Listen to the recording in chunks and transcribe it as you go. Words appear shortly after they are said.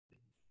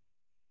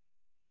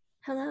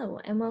Hello,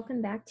 and welcome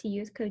back to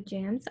Youth Code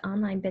Jam's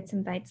online Bits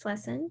and Bytes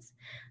lessons.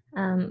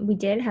 We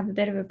did have a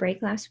bit of a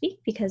break last week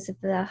because of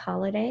the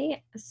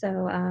holiday,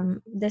 so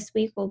this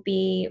week will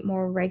be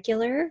more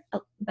regular,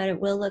 but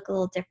it will look a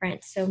little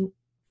different. So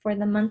for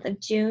the month of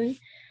June,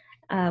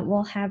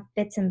 we'll have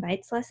Bits and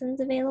Bytes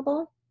lessons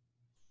available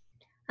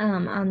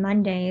on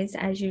Mondays,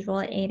 as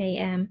usual, at 8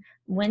 a.m.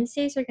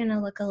 Wednesdays are going to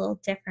look a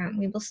little different.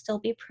 We will still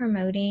be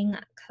promoting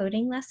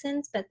coding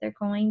lessons, but they're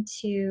going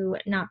to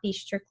not be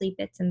strictly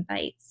bits and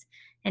bytes.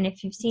 And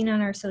if you've seen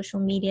on our social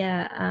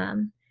media,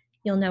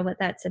 you'll know what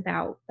that's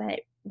about.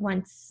 But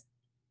once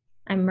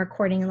I'm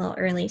recording a little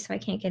early, so I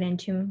can't get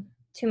into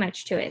too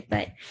much to it,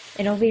 but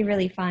it'll be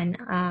really fun.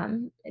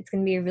 It's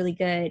going to be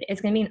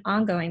it's going to be an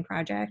ongoing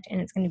project,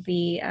 and it's going to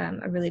be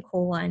a really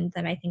cool one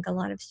that I think a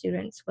lot of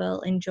students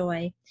will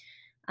enjoy.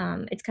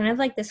 It's kind of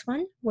like this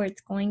one where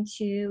it's going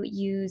to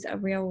use a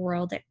real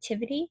world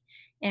activity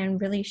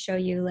and really show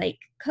you like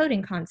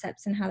coding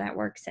concepts and how that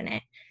works in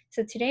it.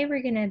 So today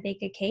we're going to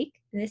bake a cake.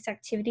 This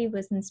activity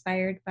was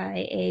inspired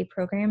by a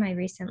program I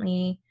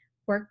recently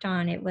worked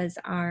on. It was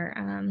our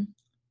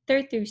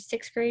 3rd through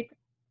 6th grade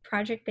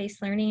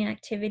project-based learning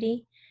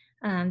activity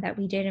that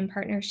we did in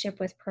partnership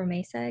with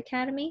ProMesa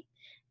Academy.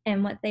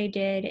 And what they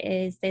did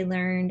is they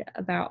learned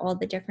about all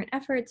the different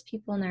efforts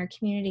people in our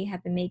community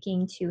have been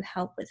making to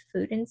help with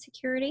food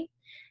insecurity.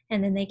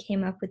 And then they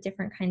came up with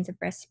different kinds of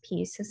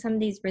recipes. So some of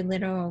these were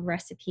literal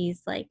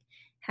recipes like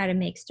how to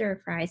make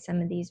stir fry. Some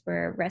of these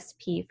were a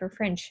recipe for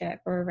friendship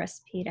or a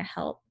recipe to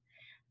help.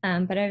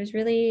 But I was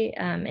really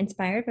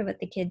inspired by what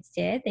the kids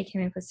did. They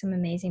came up with some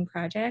amazing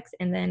projects.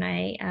 And then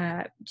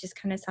I just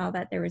kind of saw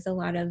that there was a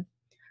lot of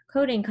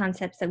coding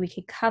concepts that we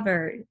could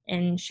cover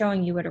in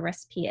showing you what a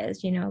recipe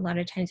is. You know, a lot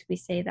of times we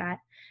say that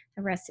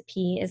a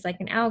recipe is like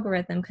an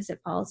algorithm because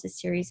it follows a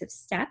series of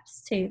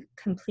steps to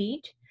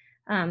complete.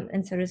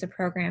 And so does a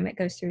program. It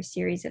goes through a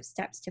series of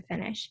steps to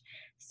finish.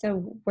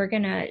 So we're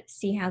gonna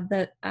see how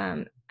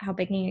how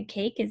baking a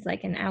cake is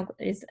like an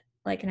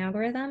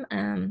algorithm,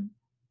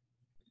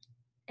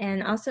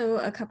 and also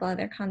a couple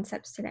other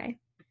concepts today.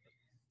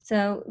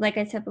 So like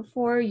I said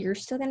before, you're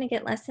still going to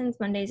get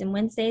lessons Mondays and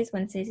Wednesdays.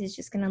 Wednesdays is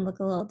just going to look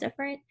a little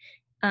different.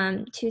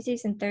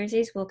 Tuesdays and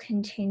Thursdays will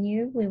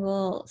continue. We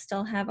will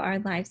still have our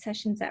live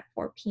sessions at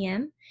 4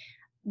 p.m.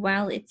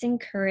 While it's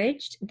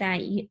encouraged that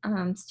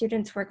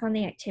students work on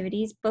the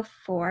activities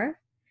before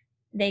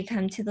they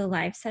come to the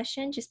live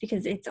session, just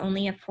because it's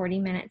only a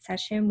 40-minute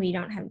session, we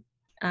don't have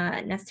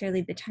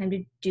necessarily the time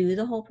to do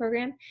the whole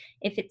program.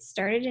 If it's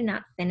started and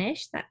not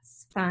finished,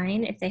 that's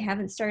fine. If they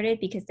haven't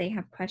started because they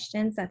have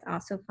questions, that's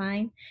also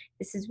fine.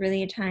 This is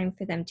really a time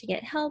for them to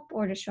get help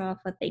or to show off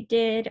what they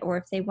did, or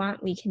if they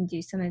want, we can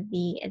do some of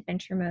the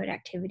adventure mode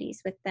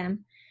activities with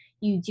them.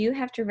 You do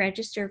have to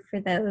register for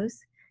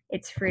those.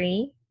 It's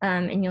free,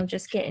 and you'll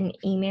just get an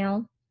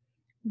email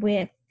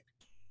with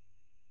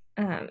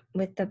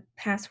the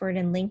password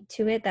and link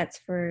to it. That's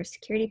for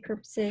security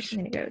purposes. I'm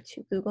going to go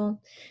to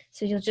Google.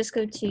 So you'll just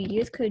go to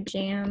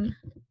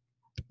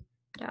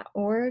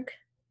youthcodejam.org,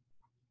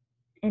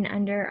 and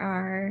under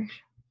our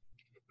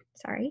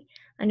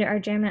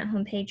JamNet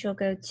homepage, you'll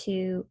go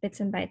to Bits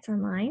and Bytes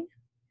Online.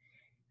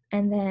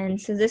 And then,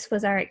 so this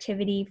was our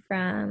activity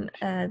from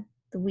the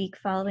week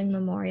following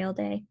Memorial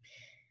Day.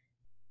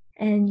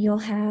 And you'll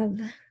have,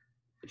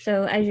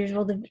 so as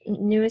usual, the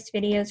newest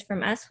videos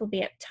from us will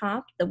be up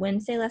top. The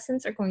Wednesday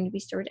lessons are going to be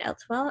stored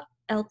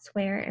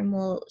elsewhere, and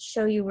we'll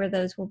show you where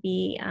those will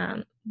be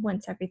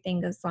once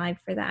everything goes live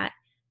for that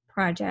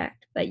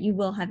project. But you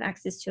will have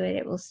access to it.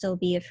 It will still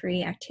be a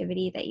free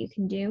activity that you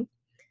can do.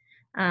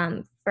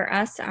 For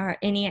us,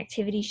 any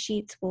activity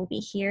sheets will be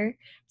here.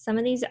 Some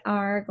of these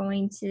are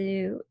going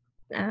to,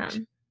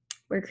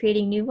 we're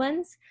creating new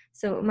ones,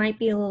 so it might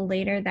be a little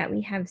later that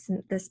we have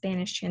the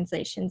Spanish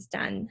translations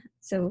done.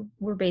 So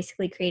we're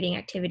basically creating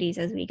activities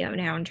as we go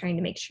now and trying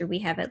to make sure we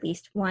have at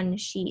least one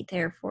sheet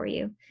there for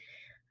you.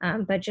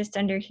 But just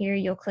under here,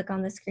 you'll click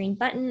on this green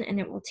button and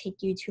it will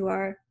take you to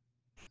our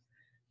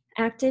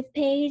active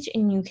page,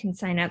 and you can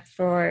sign up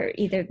for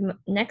either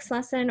next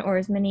lesson or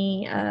as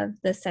many of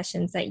the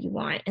sessions that you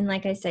want. And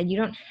like I said, you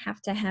don't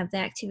have to have the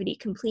activity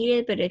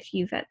completed, but if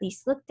you've at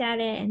least looked at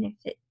it and if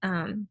it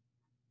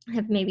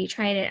have maybe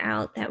tried it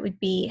out, that would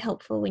be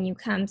helpful when you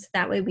come, so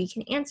that way we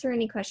can answer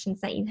any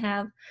questions that you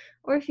have,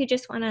 or if you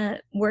just want to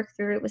work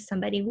through it with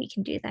somebody, we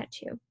can do that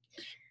too.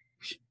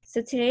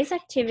 So today's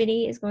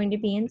activity is going to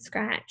be in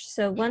Scratch.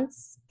 So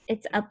once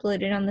it's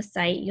uploaded on the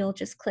site, you'll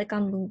just click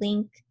on the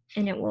link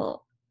and it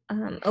will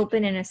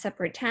open in a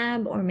separate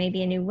tab or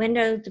maybe a new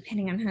window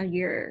depending on how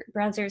your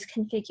browser is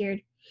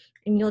configured,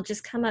 and you'll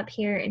just come up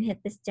here and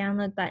hit this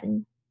download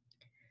button.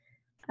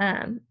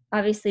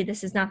 Obviously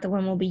this is not the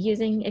one we'll be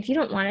using. If you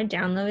don't want to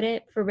download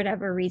it for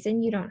whatever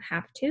reason, you don't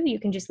have to.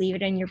 You can just leave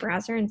it in your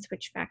browser and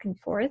switch back and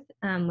forth,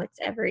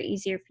 whatever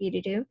easier for you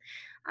to do.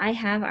 I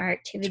have our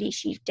activity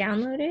sheet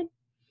downloaded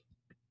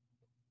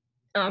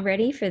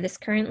already for this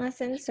current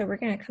lesson, so we're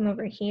going to come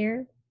over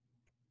here.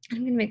 I'm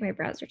going to make my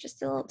browser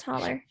just a little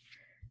taller.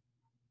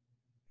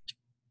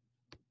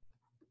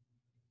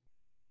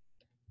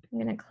 I'm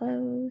gonna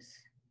close.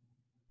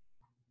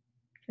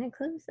 Can I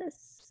close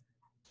this?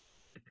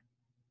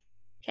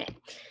 Okay.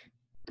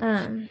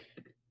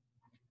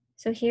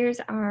 So here's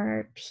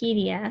our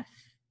PDF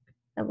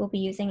that we'll be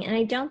using. And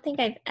I don't think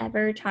I've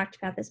ever talked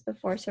about this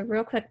before. So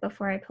real quick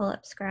before I pull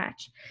up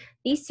Scratch,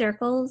 these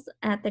circles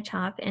at the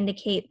top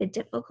indicate the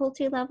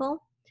difficulty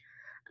level.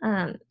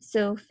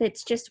 So if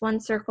it's just one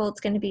circle,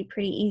 it's going to be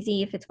pretty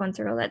easy. If it's one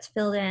circle that's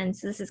filled in,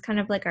 so this is kind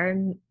of like our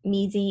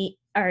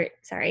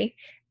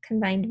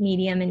combined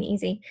medium and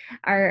easy.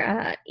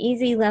 Our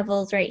easy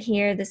levels right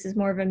here, this is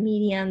more of a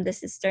medium.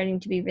 This is starting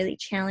to be really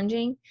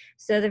challenging.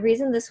 So the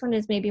reason this one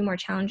is maybe more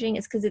challenging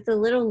is because it's a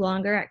little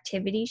longer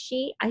activity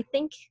sheet. I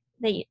think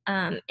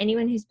that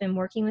anyone who's been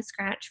working with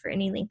Scratch for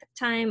any length of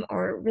time,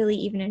 or really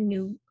even a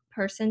new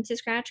person to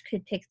Scratch,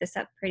 could pick this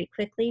up pretty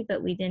quickly,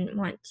 but we didn't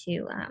want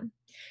to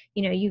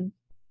you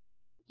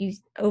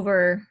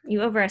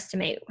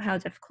overestimate how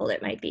difficult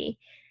it might be,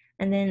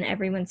 and then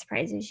everyone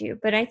surprises you.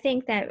 But I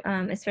think that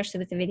especially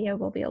with the video,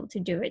 we'll be able to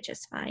do it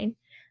just fine.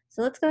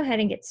 So let's go ahead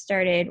and get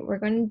started. We're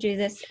going to do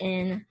this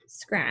in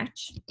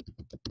Scratch.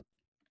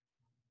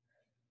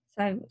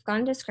 So I've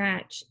gone to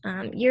Scratch.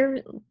 Your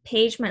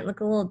page might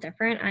look a little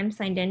different. I'm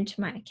signed into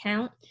my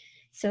account,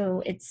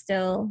 so it's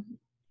still,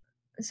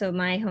 so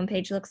my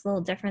homepage looks a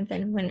little different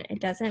than when it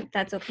doesn't.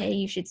 That's okay.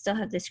 You should still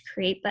have this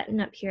create button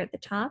up here at the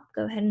top.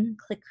 Go ahead and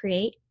click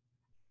create.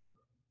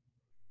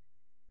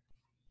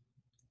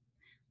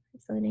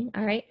 It's loading.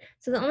 All right.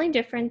 So the only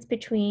difference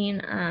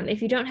between,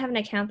 if you don't have an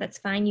account, that's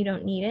fine. You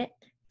don't need it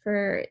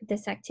for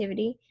this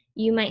activity.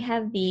 You might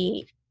have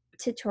the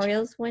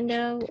tutorials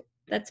window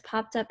that's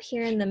popped up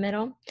here in the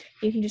middle.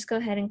 You can just go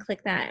ahead and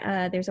click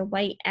that. There's a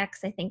white X,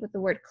 I think, with the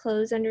word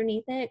close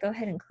underneath it. Go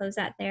ahead and close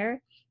that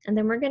there. And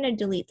then we're going to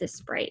delete this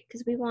sprite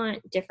because we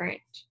want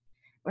different.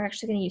 We're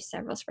actually going to use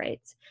several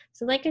sprites.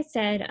 So like I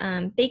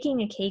said,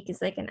 baking a cake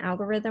is like an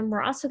algorithm.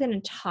 We're also going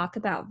to talk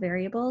about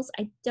variables.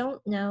 I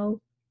don't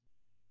know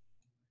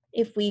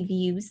if we've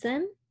used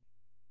them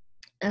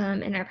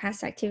in our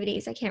past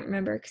activities. I can't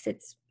remember because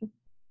it's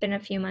been a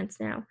few months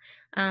now.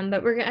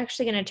 But we're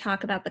actually going to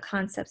talk about the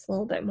concepts a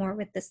little bit more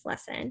with this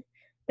lesson.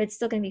 But it's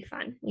still going to be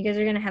fun. You guys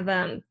are going to have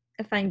a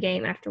fun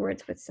game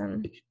afterwards with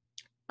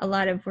a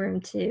lot of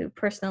room to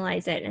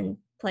personalize it and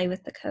play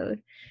with the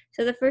code.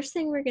 So the first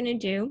thing we're going to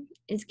do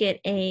is get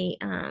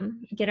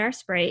our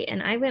sprite,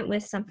 and I went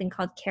with something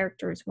called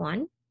Characters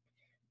 1.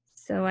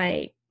 So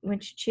I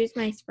went to choose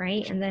my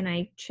sprite, and then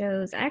I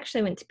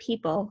actually went to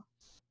people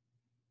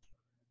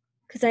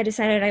because I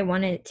decided I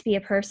wanted it to be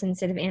a person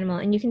instead of animal.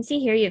 And you can see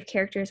here you have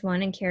Characters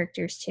 1 and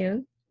Characters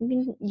 2. You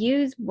can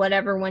use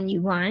whatever one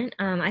you want.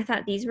 I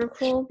thought these were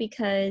cool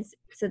because,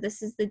 so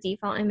this is the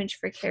default image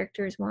for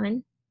Characters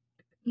 1.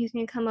 You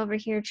can come over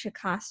here to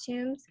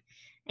costumes,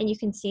 and you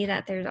can see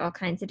that there's all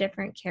kinds of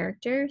different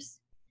characters.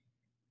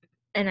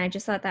 And I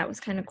just thought that was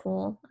kind of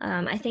cool.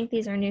 I think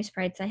these are new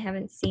sprites. I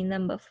haven't seen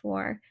them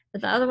before,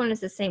 but the other one is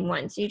the same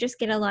one. So you just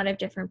get a lot of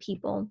different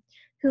people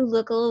who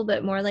look a little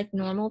bit more like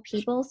normal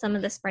people. Some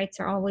of the sprites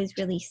are always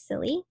really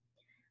silly.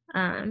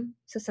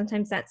 So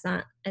sometimes that's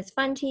not as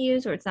fun to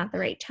use, or it's not the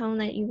right tone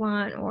that you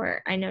want,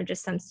 or I know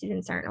just some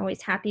students aren't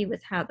always happy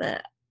with how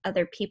the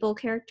other people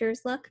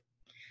characters look.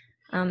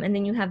 And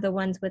then you have the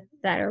ones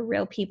that are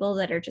real people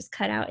that are just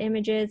cut out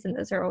images, and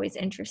those are always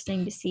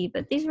interesting to see,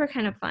 but these were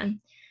kind of fun.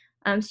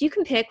 So you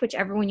can pick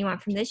whichever one you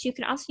want from this. You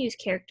can also use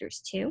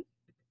Characters 2.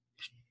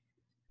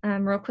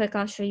 Real quick,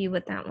 I'll show you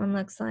what that one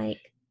looks like.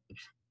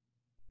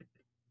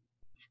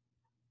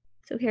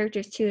 So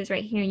Characters 2 is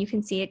right here, and you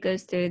can see it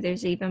goes through.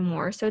 There's even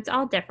more, so it's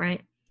all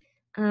different.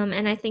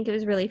 And I think it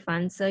was really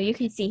fun. So you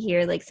can see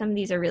here, like some of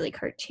these are really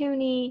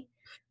cartoony,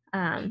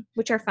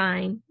 which are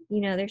fine. You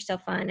know, they're still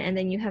fun. And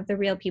then you have the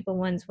real people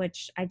ones,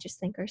 which I just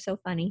think are so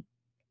funny.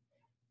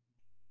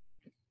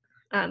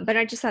 But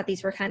I just thought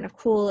these were kind of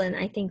cool, and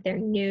I think they're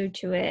new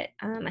to it.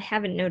 I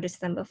haven't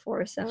noticed them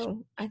before,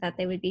 so I thought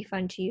they would be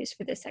fun to use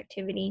for this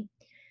activity.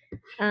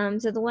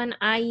 So the one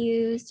I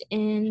used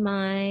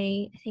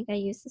I think I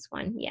used this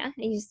one. Yeah,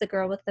 I used the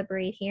girl with the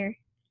braid here.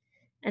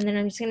 And then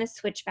I'm just going to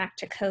switch back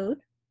to code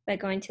by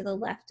going to the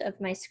left of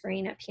my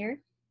screen up here.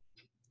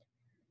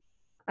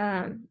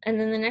 And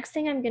then the next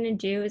thing I'm going to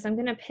do is I'm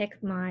going to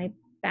pick my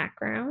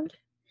background.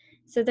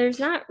 So there's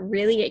not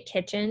really a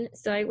kitchen,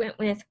 so I went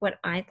with what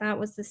I thought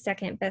was the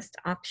second best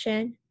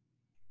option,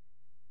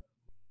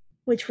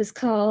 which was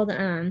called,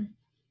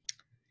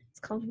 it's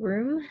called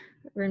Room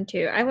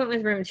 2. I went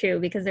with Room 2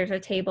 because there's a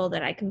table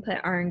that I can put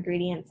our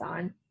ingredients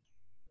on.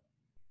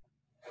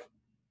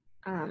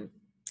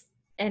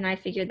 And I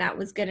figured that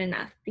was good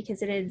enough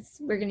because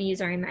we're going to use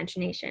our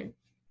imagination.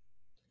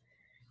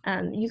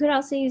 You could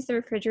also use the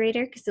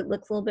refrigerator because it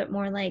looks a little bit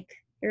more like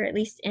you're at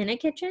least in a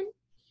kitchen.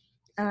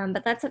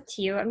 But that's up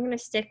to you. I'm going to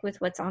stick with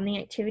what's on the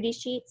activity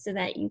sheet so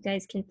that you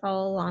guys can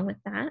follow along with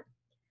that.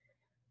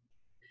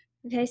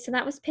 Okay, so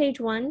that was page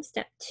 1,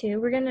 step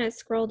 2. We're going to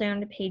scroll down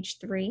to page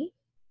 3.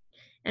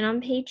 And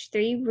on page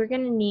 3, we're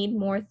going to need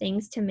more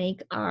things to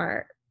make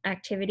our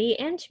activity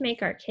and to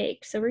make our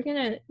cake. So we're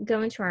going to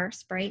go into our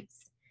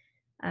sprites.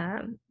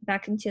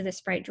 back into the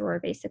Sprite drawer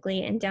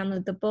basically and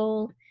download the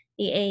bowl,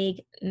 the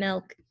egg,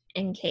 milk,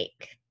 and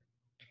cake.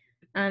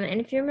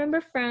 And if you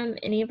remember from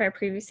any of our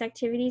previous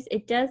activities,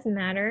 it does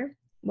matter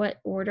what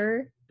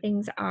order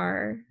things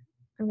are.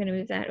 I'm going to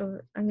move that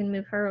over. I'm going to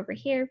move her over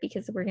here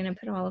because we're going to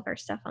put all of our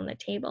stuff on the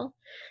table.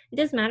 It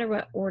does matter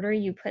what order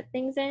you put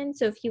things in.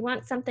 So if you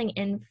want something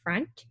in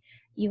front,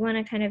 you want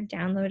to kind of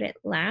download it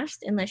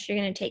last unless you're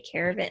going to take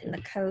care of it in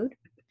the code.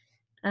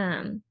 So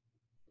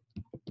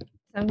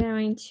I'm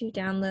going to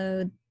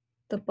download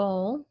the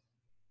bowl,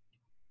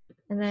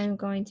 and then I'm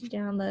going to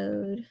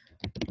download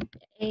the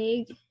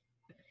egg.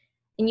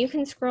 And you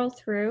can scroll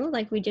through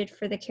like we did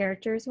for the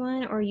characters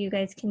one, or you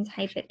guys can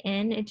type it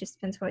in. It just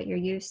depends what you're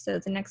used. So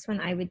the next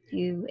one I would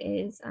do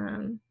is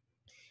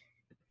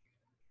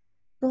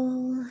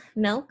bowl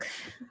milk.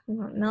 We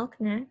want milk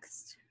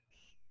next.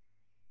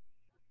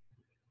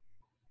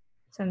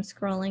 So I'm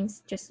scrolling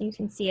just so you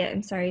can see it.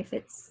 I'm sorry if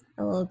it's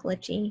a little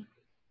glitchy.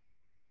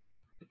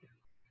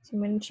 So I'm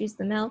going to choose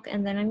the milk,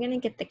 and then I'm going to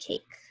get the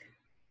cake.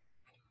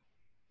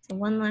 So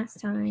one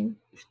last time.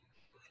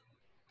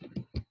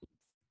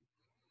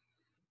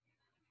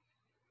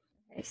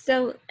 Okay,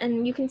 so,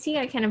 and you can see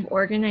I kind of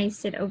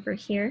organized it over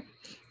here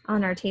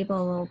on our table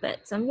a little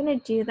bit. So I'm going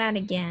to do that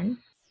again.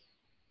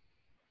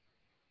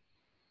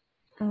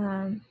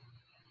 And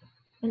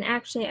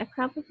actually, I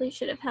probably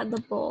should have had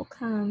the bowl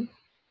come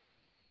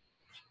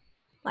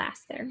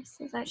last there.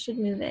 So that should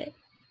move it.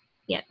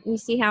 Yeah, you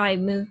see how I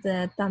moved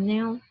the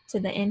thumbnail to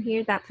the end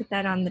here? That put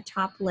that on the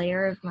top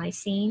layer of my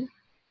scene.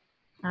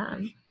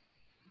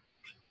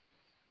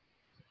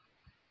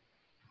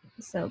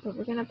 But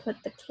we're gonna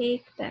put the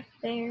cake back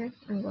there.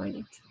 I'm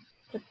going to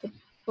put the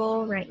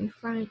bowl right in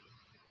front.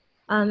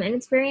 And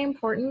it's very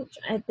important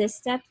at this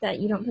step that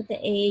you don't put the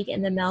egg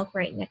and the milk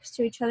right next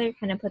to each other.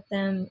 Kind of put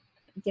them,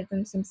 give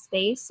them some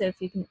space. So if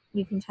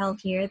you can tell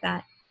here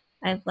that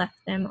I've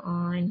left them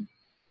on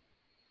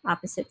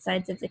opposite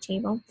sides of the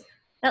table.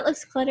 That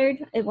looks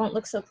cluttered. It won't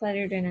look so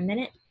cluttered in a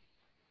minute.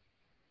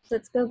 So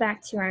let's go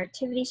back to our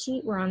activity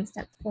sheet. We're on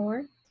step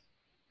 4.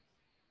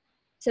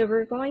 So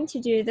we're going to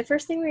do, the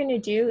first thing we're going to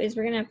do is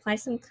we're going to apply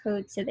some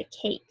code to the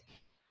cake.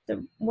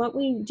 So what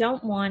we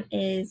don't want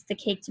is the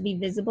cake to be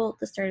visible at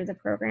the start of the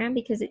program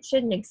because it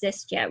shouldn't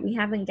exist yet. We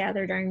haven't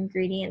gathered our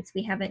ingredients.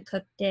 We haven't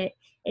cooked it.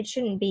 It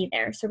shouldn't be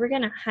there. So we're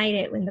going to hide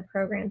it when the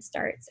program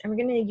starts. And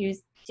we're going to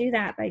do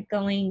that by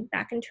going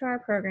back into our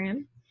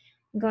program,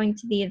 going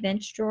to the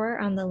events drawer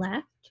on the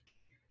left,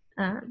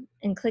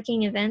 and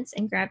clicking events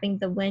and grabbing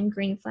the when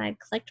green flag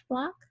clicked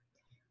block.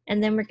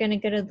 And then we're going to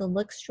go to the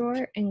looks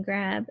drawer and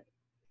grab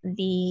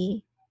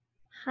the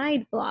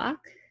hide block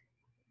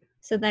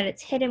so that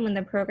it's hidden when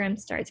the program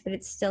starts, but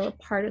it's still a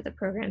part of the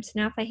program. So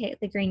now if I hit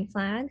the green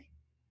flag,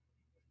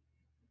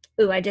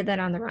 ooh, I did that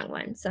on the wrong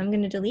one. So I'm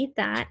going to delete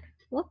that.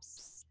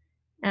 Whoops.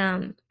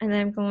 And then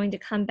I'm going to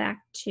come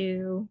back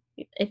to,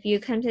 if you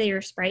come to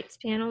your sprites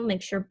panel,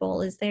 make sure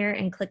bowl is there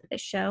and click the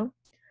show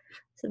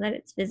so that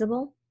it's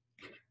visible.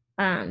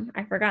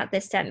 I forgot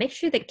this step. Make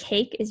sure the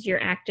cake is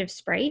your active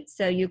sprite.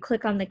 So you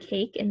click on the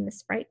cake in the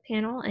sprite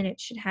panel and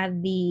it should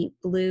have the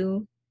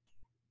blue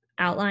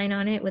outline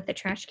on it with the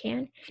trash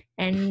can.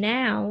 And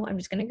now I'm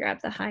just going to grab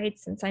the hide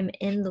since I'm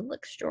in the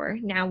looks drawer.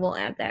 Now we'll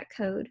add that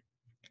code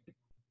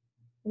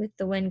with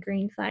the when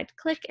green flag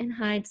click and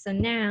hide. So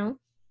now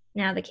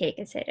the cake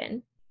is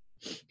hidden.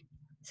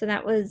 So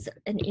that was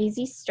an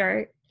easy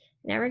start.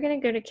 Now we're going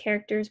to go to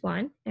characters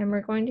 1 and we're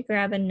going to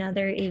grab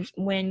another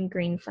when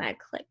green flag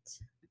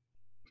clicked.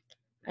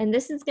 And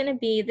this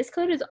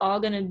code is all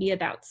going to be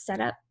about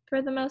setup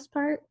for the most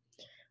part.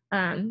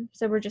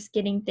 So we're just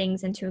getting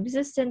things into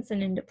existence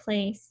and into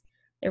place.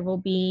 There will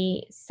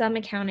be some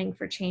accounting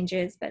for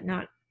changes, but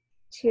not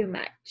too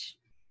much.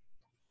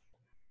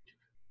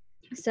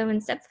 So in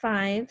step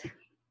 5,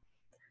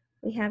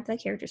 we have the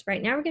characters.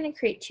 Right now we're going to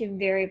create 2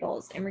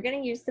 variables, and we're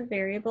going to use the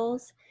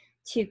variables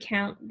to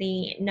count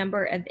the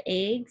number of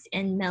eggs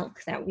and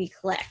milk that we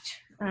collect,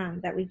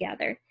 that we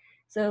gather.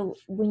 So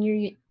when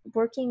you're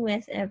working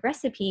with a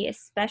recipe,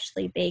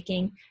 especially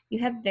baking,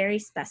 you have very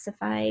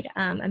specified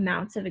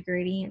amounts of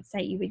ingredients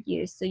that you would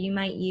use. So you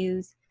might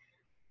use,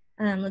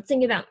 let's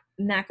think about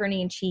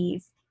macaroni and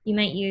cheese. You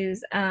might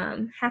use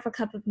half a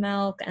cup of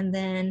milk and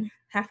then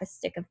half a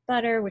stick of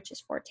butter, which is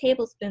 4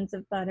 tablespoons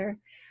of butter.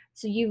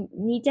 So you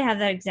need to have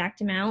that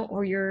exact amount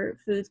or your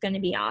food's going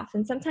to be off.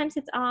 And sometimes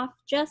it's off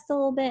just a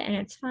little bit and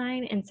it's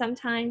fine. And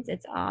sometimes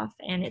it's off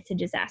and it's a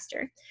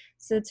disaster.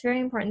 So it's very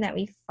important that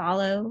we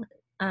follow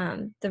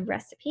the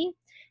recipe.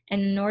 And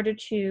in order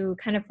to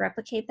kind of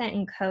replicate that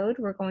in code,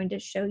 we're going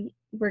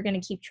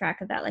to keep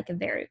track of that like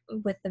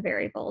with the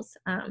variables.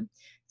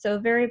 So a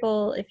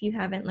variable, if you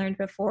haven't learned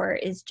before,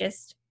 is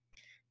just,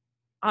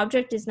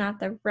 object is not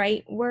the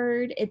right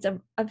word. It's a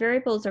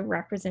variable is a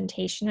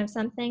representation of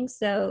something.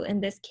 So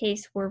in this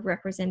case, we're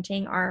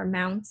representing our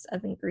amounts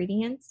of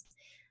ingredients.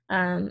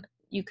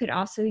 You could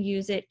also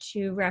use it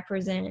to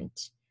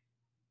represent,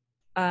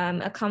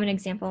 a common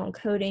example in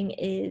coding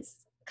is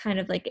kind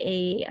of like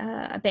a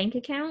bank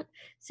account.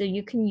 So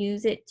you can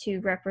use it to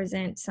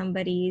represent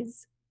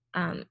somebody's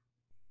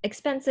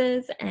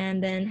expenses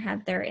and then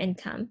have their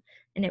income,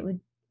 and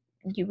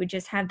you would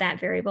just have that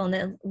variable. And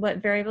then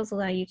what variables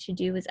allow you to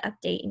do is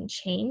update and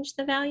change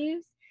the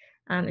values,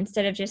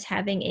 instead of just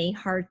having a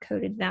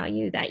hard-coded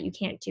value that you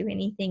can't do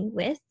anything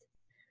with.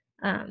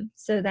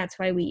 So that's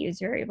why we use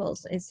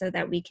variables, is so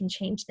that we can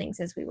change things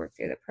as we work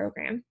through the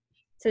program.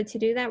 So to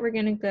do that, we're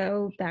going to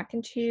go back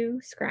into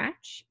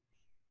Scratch,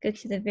 go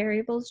to the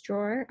variables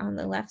drawer on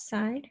the left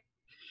side,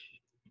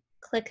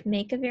 click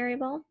make a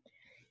variable,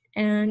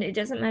 and it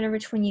doesn't matter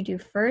which one you do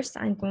first.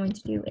 I'm going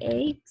to do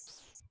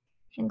eggs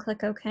and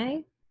click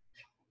OK.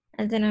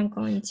 And then I'm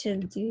going to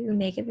do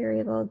make a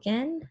variable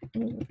again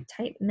and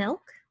type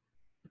milk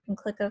and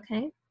click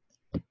OK.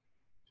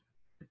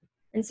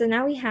 And so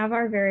now we have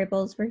our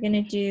variables. We're going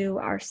to do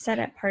our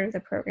setup part of the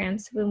program.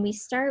 So when we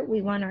start,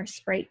 we want our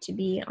sprite to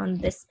be on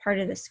this part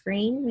of the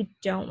screen. We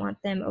don't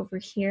want them over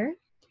here,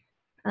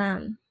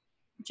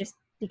 just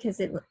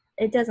because it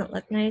doesn't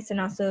look nice, and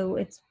also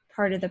it's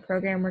part of the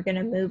program. We're going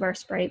to move our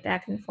sprite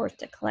back and forth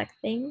to collect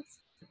things.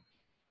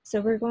 So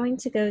we're going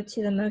to go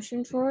to the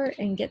motion drawer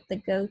and get the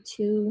go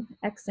to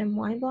X and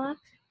Y block.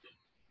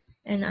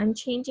 And I'm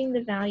changing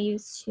the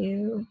values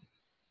to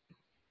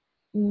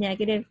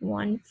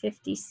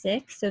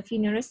 -156. So if you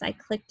notice, I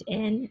clicked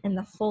in and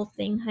the whole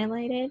thing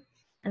highlighted,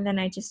 and then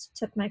I just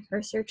took my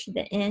cursor to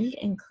the end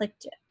and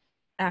clicked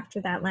after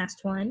that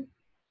last one.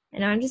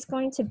 And I'm just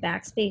going to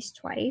backspace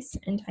twice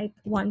and type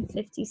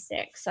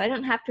 156. So I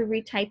don't have to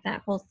retype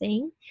that whole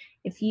thing.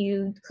 If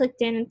you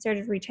clicked in and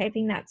started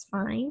retyping, that's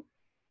fine.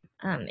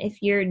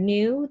 If you're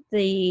new,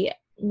 the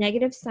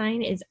negative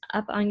sign is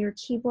up on your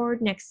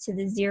keyboard next to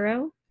the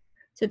 0.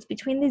 So it's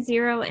between the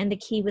 0 and the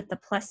key with the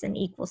plus and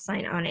equal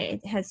sign on it.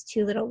 It has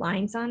 2 little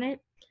lines on it.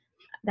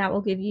 That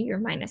will give you your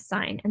minus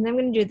sign. And then I'm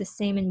going to do the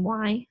same in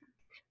Y.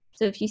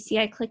 So if you see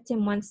I clicked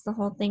in once the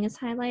whole thing is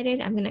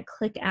highlighted, I'm going to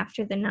click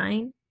after the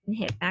 9 and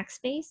hit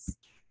backspace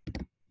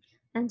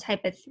and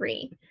type a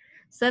 3.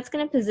 So that's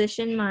going to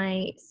position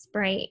my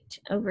sprite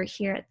over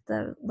here at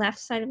the left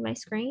side of my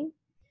screen.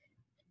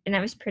 And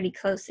that was pretty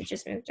close. It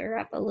just moved her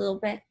up a little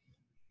bit.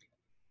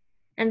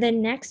 And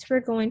then next,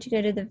 we're going to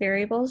go to the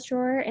variables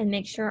drawer and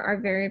make sure our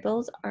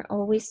variables are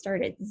always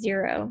start at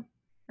 0.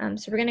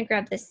 So we're going to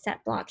grab this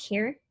set block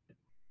here.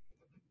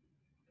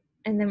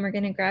 And then we're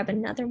going to grab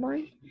another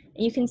one.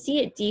 And you can see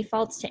it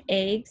defaults to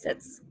eggs.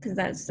 That's because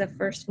that's the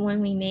first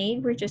one we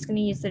made. We're just going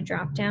to use the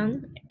drop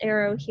down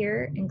arrow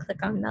here and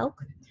click on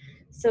milk.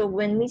 So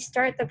when we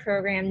start the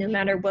program, no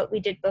matter what we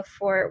did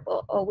before, it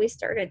will always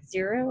start at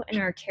 0, and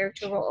our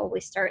character will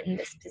always start in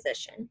this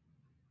position.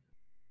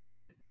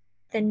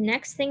 The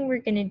next thing we're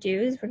going to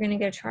do is we're going to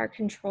go to our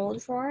control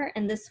drawer,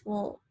 and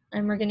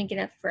we're going to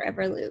get a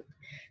forever loop.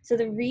 So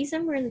the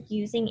reason we're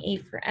using a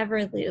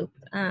forever loop,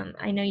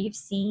 I know you've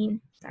seen,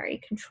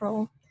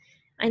 control.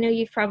 I know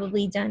you've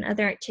probably done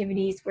other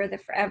activities where the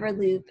forever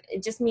loop,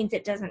 it just means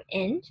it doesn't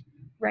end,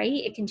 right?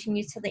 It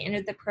continues till the end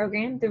of the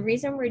program. The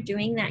reason we're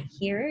doing that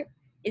here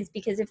is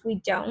because if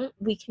we don't,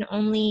 we can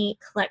only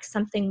collect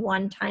something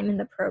one time in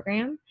the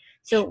program.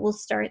 So we'll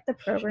start the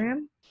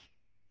program,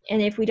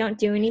 and if we don't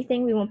do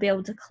anything, we won't be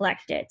able to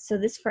collect it. So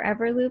this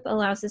forever loop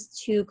allows us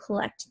to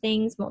collect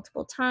things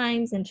multiple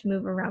times and to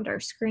move around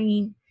our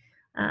screen,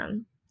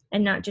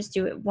 and not just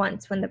do it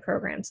once when the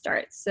program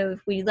starts. So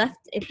if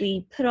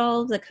we put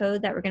all of the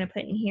code that we're going to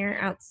put in here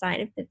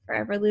outside of the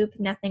forever loop,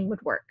 nothing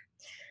would work.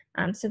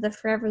 So the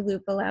forever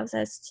loop allows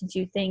us to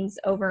do things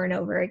over and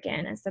over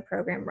again as the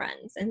program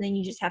runs. And then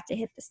you just have to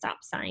hit the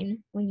stop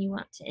sign when you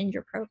want to end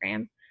your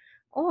program,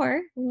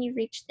 or when you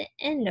reach the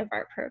end of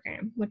our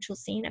program, which we'll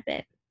see in a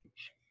bit.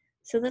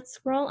 So let's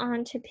scroll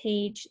on to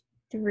page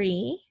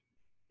 3.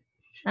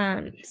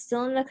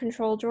 Still in the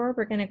control drawer,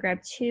 we're going to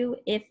grab 2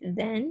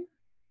 if-then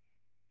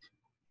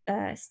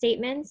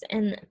statements,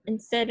 and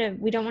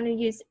we don't want to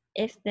use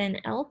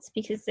if-then-else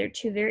because they're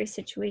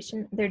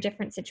they're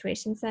different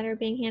situations that are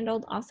being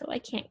handled. Also, I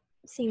can't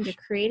seem to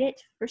create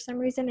it for some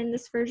reason in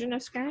this version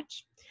of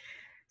Scratch.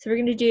 So we're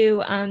going to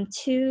do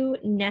 2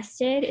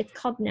 nested. It's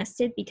called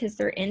nested because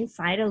they're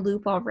inside a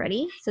loop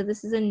already. So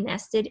this is a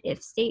nested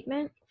if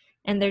statement,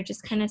 and they're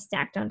just kind of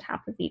stacked on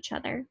top of each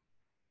other.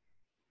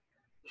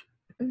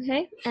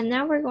 Okay, and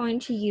now we're going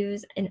to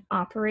use an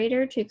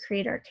operator to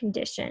create our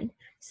condition.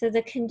 So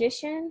the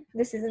condition,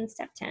 this is in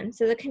step 10.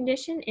 So the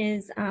condition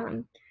is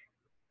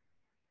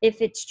if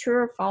it's true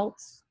or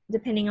false,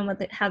 depending on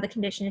how the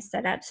condition is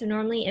set up. So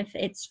normally if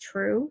it's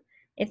true,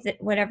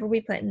 whatever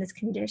we put in this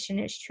condition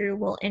is true,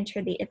 we'll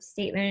enter the if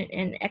statement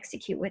and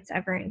execute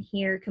whatever in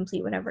here,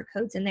 complete whatever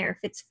code's in there. If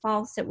it's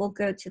false, it will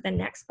go to the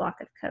next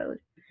block of code.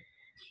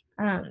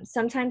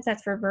 Sometimes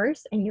that's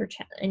reverse,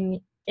 and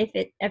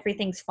if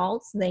everything's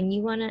false, then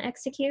you want to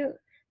execute.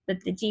 But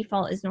the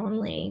default is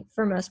normally,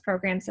 for most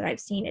programs that I've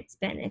seen, it's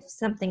been if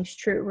something's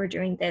true, we're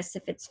doing this.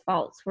 If it's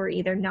false, we're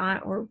either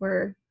not or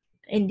we're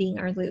ending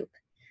our loop.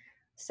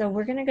 So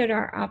we're going to go to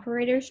our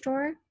operators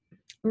drawer, and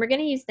we're going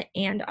to use the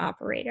AND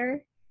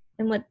operator.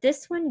 And what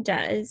this one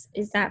does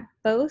is that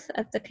both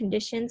of the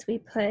conditions we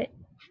put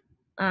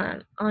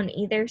on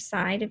either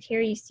side of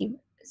here, you see,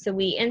 so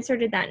we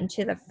inserted that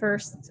into the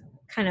first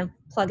kind of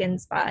plugin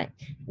spot.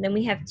 And then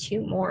we have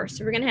 2 more.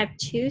 So we're going to have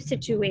 2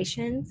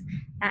 situations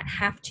that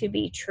have to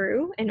be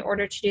true in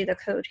order to do the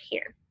code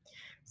here.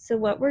 So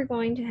what we're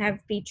going to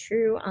have be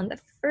true on the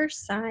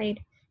first side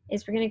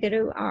is we're going to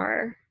go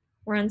to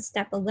we're on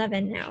step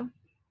 11 now.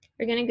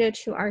 We're going to go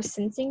to our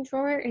sensing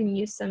drawer and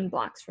use some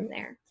blocks from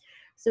there.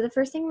 So the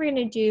first thing we're going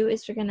to do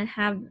is we're going to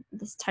have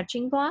this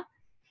touching block,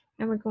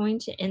 and we're going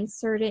to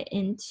insert it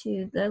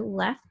into the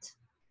left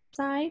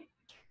side.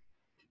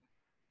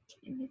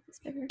 Can I make this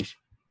bigger?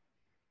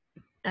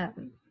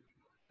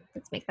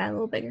 Let's make that a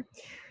little bigger.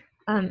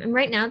 And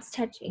right now it's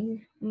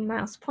touching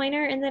mouse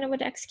pointer, and then it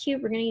would execute.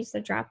 We're going to use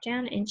the drop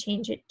down and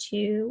change it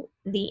to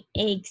the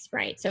egg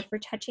sprite. So if we're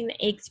touching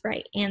the egg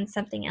sprite and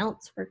something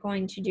else, we're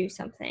going to do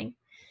something.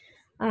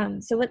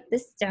 So what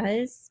this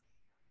does,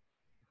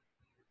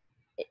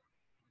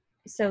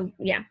 so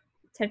yeah,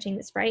 touching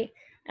the sprite.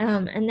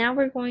 And now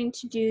we're going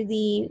to do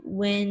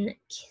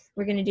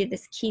we're going to do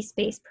this key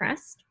space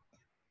pressed.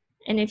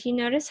 And if you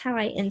notice how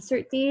I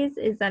insert these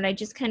is that I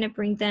just kind of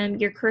bring them,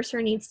 your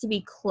cursor needs to be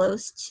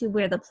close to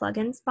where the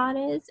plugin spot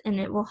is, and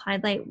it will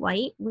highlight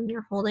white when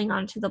you're holding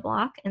onto the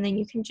block, and then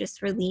you can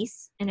just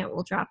release and it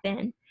will drop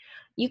in.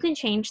 You can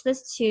change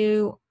this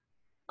to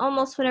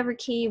almost whatever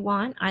key you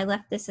want. I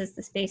left this as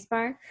the space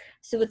bar.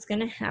 So what's going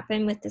to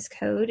happen with this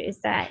code is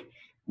that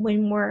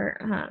when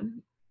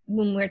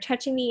we're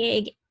touching the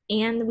egg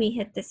and we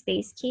hit the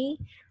space key,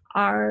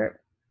 our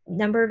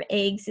number of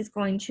eggs is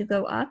going to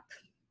go up,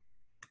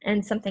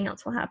 and something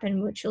else will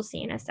happen, which you'll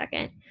see in a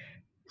second.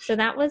 So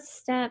that was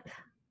step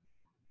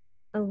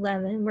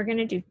 11. We're going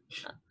to do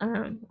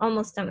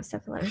almost done with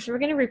step 11. So we're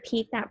going to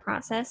repeat that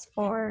process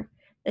for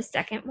the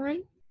second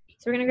one.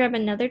 So we're going to grab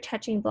another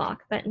touching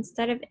block, but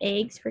instead of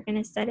eggs, we're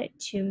going to set it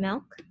to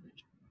milk.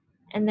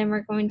 And then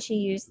we're going to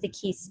use the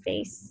key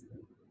space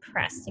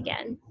pressed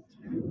again.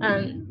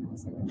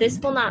 This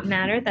will not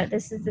matter that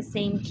this is the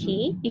same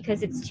key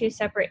because it's 2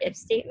 separate if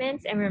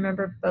statements. And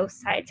remember, both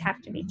sides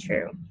have to be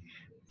true.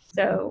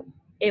 So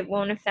it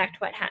won't affect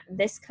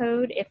this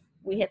code if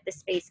we hit the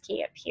space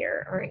key up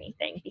here or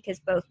anything, because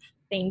both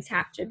things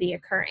have to be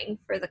occurring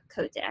for the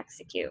code to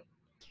execute.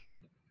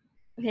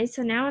 Okay,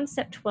 so now in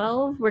step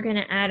 12, we're going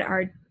to add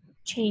our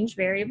change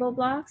variable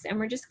blocks, and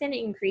we're just going to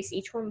increase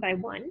each one by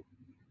 1.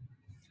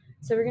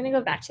 So we're going to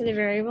go back to the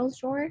variables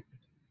drawer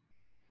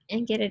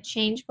and get a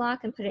change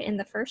block and put it in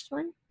the first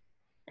one,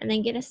 and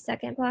then get a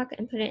second block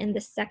and put it in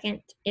the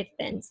second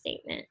if-then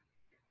statement.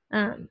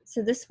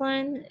 So this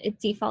one, it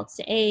defaults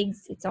to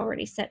eggs. It's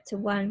already set to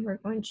 1. We're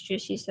going to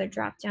just use the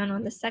drop down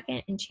on the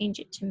second and change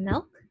it to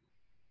milk.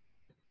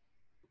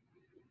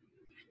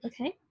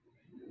 Okay.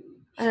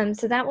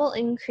 So that will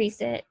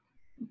increase it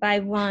by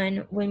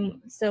 1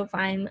 so if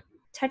I'm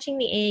touching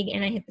the egg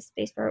and I hit the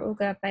space bar, it will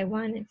go up by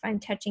 1. If I'm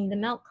touching the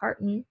milk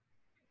carton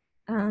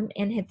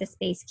and hit the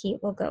space key,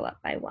 it will go up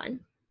by 1.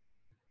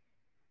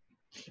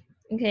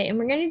 Okay, and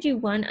we're going to do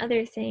one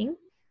other thing,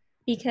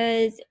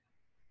 because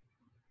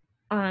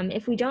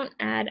if we don't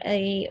add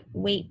a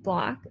wait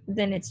block,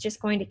 then it's just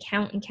going to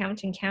count and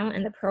count and count,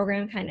 and the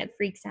program kind of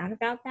freaks out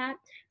about that.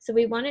 So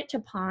we want it to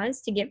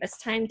pause to give us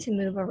time to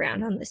move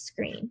around on the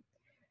screen.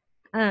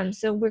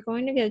 So we're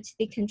going to go to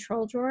the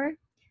control drawer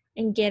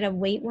and get a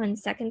wait 1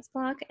 seconds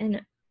block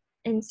and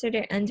insert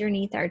it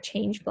underneath our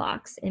change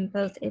blocks in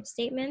both if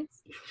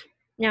statements.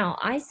 Now,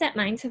 I set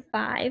mine to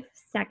 5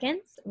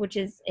 seconds, which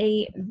is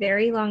a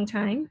very long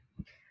time.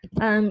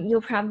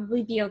 You'll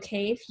probably be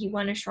okay if you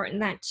want to shorten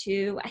that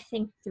to, I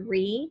think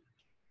 3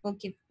 will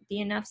be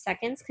enough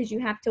seconds, because you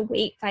have to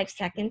wait 5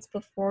 seconds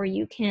before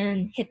you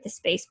can hit the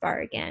space bar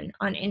again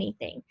on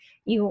anything.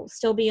 You'll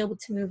still be able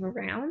to move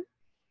around,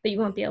 but you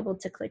won't be able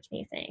to click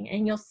anything.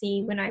 And you'll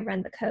see when I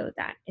run the code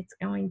that it's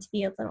going to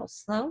be a little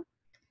slow,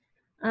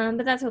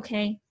 but that's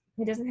okay.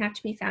 It doesn't have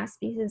to be fast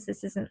because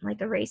this isn't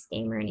like a race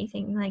game or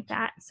anything like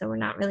that. So we're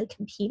not really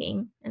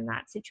competing in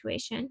that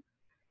situation.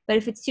 But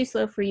if it's too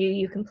slow for you,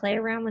 you can play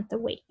around with the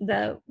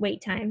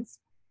wait times.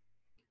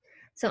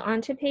 So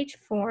on to page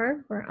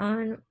 4, we're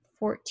on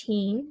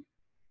 14.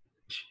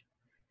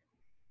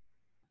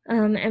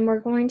 And we're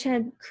going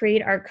to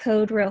create our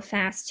code real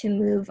fast to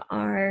move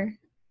our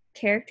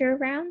character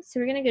around. So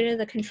we're going to go to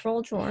the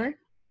control drawer,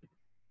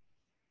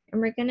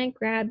 and we're going to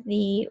grab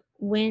the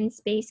when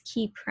space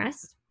key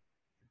pressed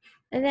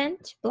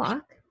event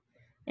block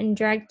and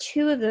drag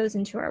 2 of those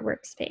into our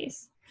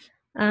workspace.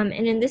 And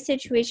in this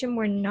situation,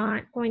 we're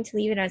not going to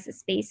leave it as a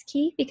space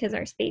key because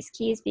our space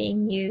key is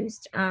being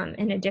used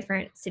in a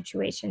different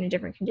situation, a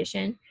different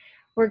condition.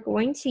 We're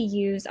going to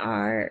use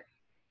our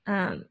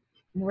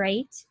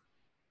right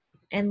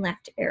and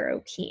left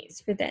arrow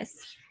keys for this.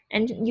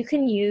 And you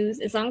can use,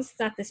 as long as it's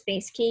not the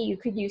space key, you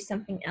could use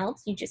something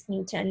else. You just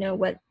need to know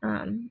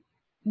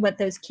what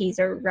those keys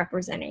are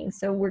representing.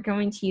 So we're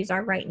going to use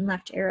our right and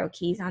left arrow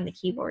keys on the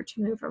keyboard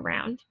to move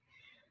around.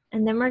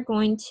 And then we're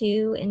going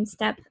to, in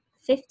step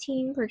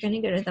 15, we're going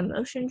to go to the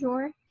motion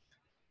drawer,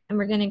 and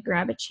we're going to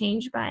grab a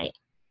change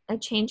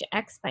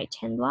X by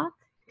 10 block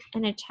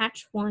and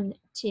attach 1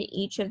 to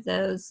each of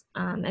those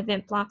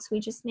event blocks we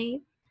just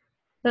made.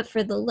 But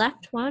for the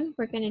left one,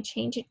 we're going to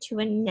change it to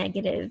a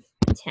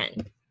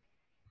 -10.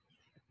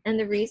 And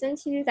the reason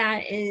to do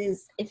that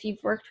is if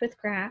you've worked with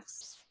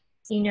graphs,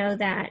 you know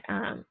that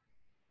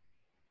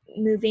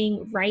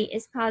moving right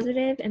is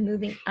positive and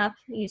moving up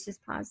uses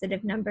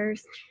positive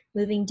numbers.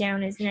 Moving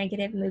down is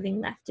negative, moving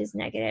left is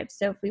negative.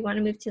 So if we want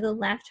to move to the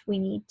left, we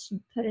need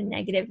to put a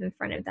negative in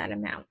front of that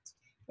amount.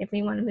 If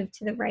we want to move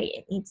to the right,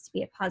 it needs to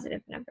be a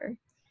positive number.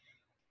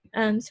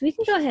 So we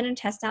can go ahead and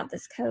test out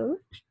this code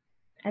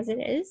as it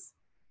is.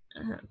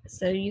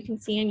 So you can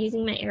see I'm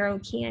using my arrow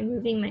key, I'm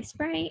moving my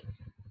sprite.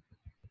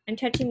 I'm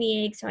touching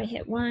the egg, so I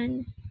hit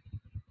 1.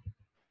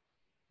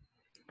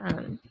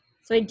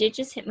 So I did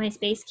just hit my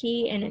space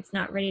key and it's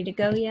not ready to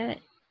go yet.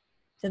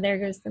 So there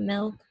goes the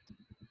milk.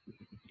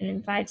 And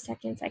in 5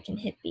 seconds, I can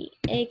hit the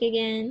egg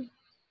again.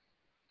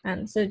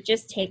 So it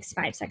just takes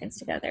 5 seconds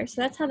to go there. So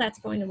that's how that's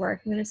going to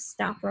work. I'm going to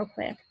stop real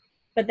quick.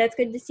 But that's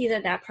good to see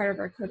that that part of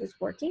our code is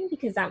working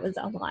because that was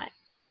a lot.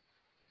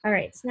 All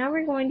right, so now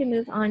we're going to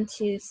move on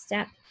to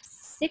step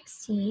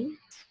 16.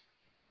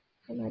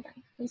 Oh my God,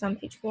 it was on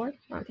page 4.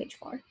 We're on page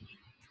 4.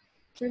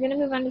 So we're going to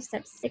move on to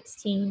step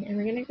 16, and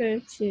we're going to go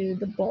to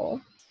the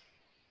bowl.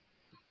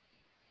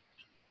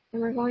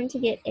 And we're going to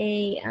get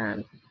a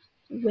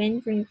when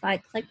green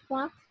flag click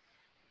block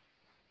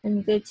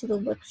and go to the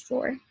looks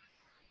drawer.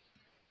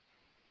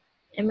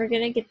 And we're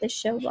going to get the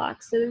show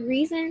block. So the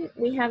reason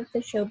we have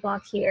the show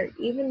block here,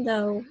 even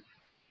though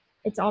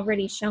it's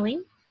already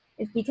showing,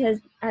 is because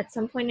at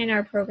some point in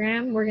our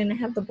program, we're going to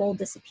have the bowl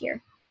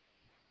disappear.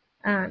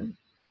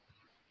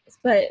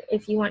 But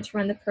if you want to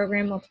run the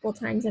program multiple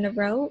times in a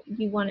row,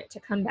 you want it to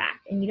come back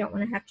and you don't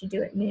want to have to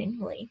do it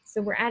manually.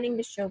 So we're adding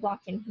the show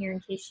block in here in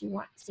case you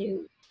want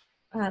to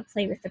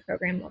play with the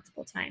program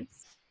multiple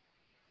times.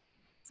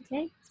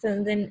 Okay,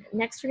 so then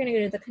next we're going to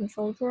go to the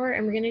control drawer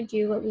and we're going to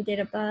do what we did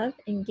above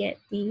and get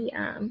the,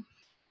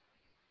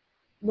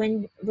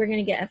 when we're going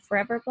to get a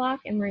forever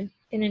block and we're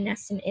going to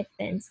nest an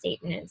if-then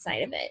statement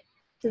inside of it.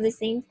 So the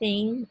same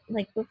thing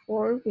like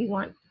before, we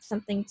want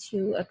something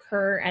to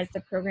occur as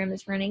the program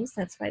is running, so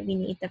that's why we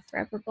need the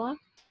forever block.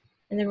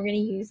 And then we're going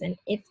to use an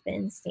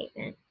if-then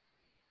statement.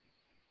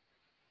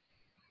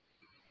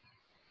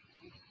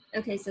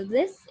 Okay, so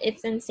this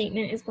if-then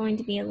statement is going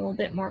to be a little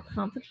bit more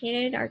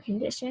complicated, our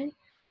condition.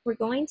 We're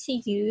going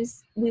to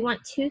use, we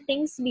want 2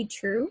 things to be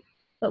true,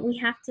 but we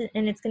have to,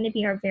 and it's going to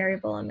be our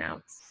variable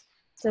amounts.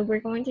 So we're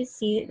going to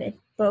see that if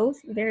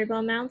both variable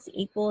amounts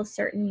equal a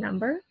certain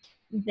number,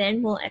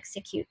 then we'll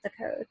execute the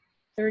code.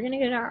 So we're going to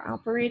go to our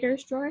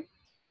operators drawer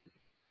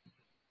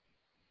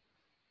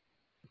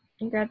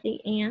and grab the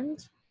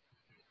and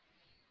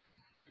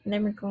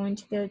then we're going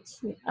to go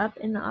to up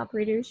in the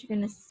operators. You're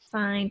going to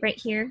find right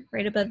here,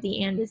 right above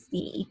the and is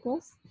the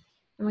equals.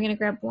 And we're going to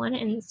grab one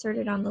and insert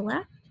it on the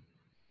left,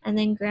 and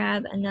then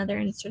grab another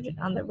and insert it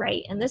on the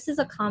right. And this is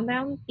a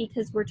compound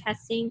because we're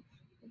testing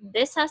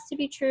this has to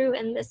be true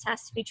and this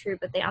has to be true,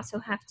 but they also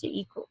have to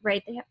equal,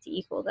 right? They have to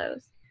equal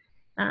those.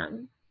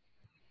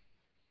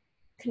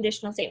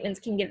 Conditional statements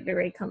can get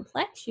very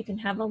complex. You can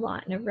have a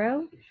lot in a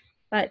row,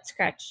 but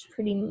Scratch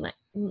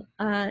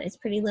is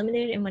pretty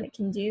limited in what it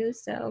can do,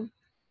 so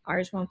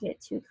ours won't get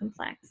too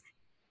complex.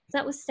 So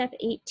that was step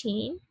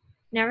 18.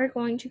 Now we're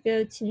going to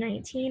go to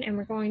 19 and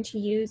we're going to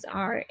use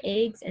our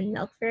eggs and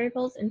milk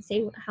variables and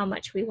say how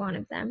much we want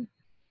of them.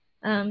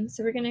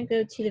 So we're going to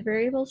go to the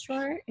variables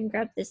drawer and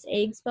grab this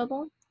eggs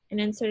bubble and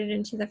insert it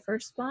into the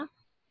first block.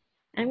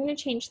 I'm going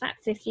to change that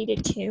 50 to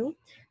 2. You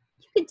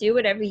could do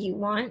whatever you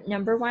want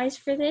number-wise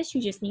for this.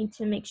 You just need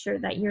to make sure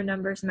that your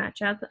numbers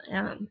match up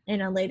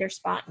in a later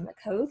spot in the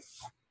code.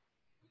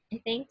 I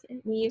think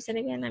we use it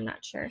again, I'm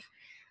not sure.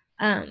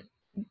 2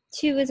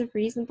 is a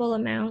reasonable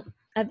amount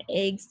of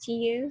eggs to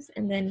use,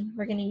 and then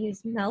we're going to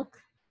use milk.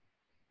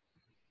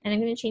 And I'm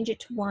going to change it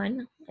to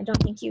 1. I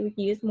don't think you would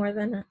use more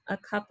than a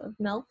cup of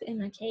milk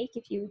in a cake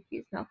if you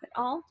use milk at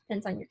all.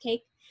 Depends on your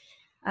cake.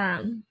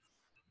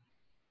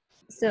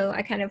 So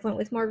I kind of went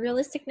with more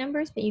realistic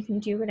numbers, but you can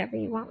do whatever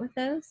you want with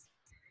those.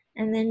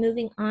 And then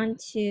moving on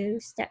to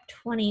step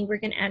 20, we're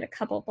going to add a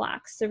couple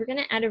blocks. So we're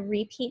going to add a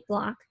repeat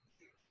block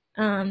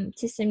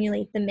to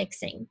simulate the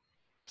mixing.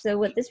 So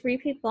what this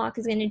repeat block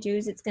is going to do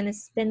is it's going to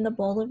spin the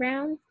bowl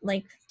around,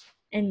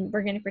 and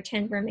we're going to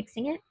pretend we're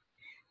mixing it.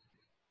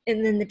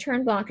 And then the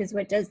turn block is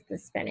what does the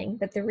spinning,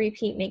 but the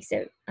repeat makes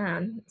it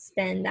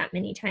spin that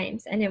many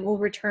times, and it will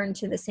return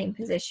to the same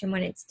position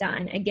when it's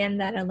done. Again,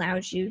 that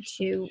allows you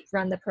to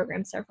run the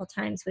program several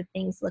times with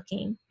things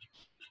looking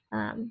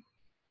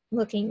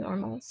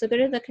normal. So go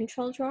to the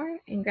control drawer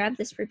and grab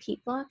this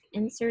repeat block,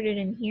 insert it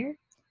in here,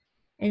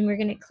 and we're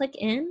going to click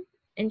in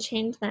and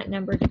change that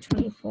number to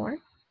 24.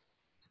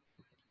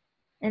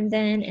 And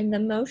then in the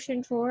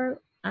motion drawer,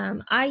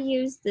 I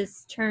use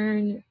this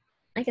turn,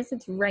 I guess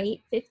it's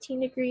right 15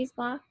 degrees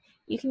block.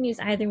 You can use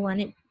either one.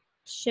 It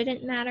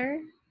shouldn't matter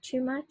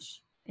too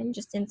much, and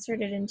just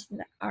insert it into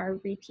our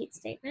repeat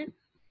statement.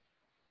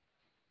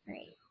 All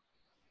right.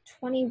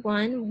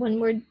 21, when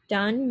we're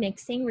done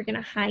mixing, we're going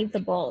to hide the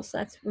bowl. So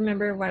that's,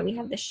 remember why we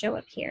have the show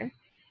up here.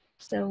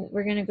 So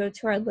we're going to go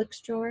to our looks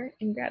drawer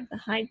and grab the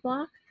hide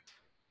block.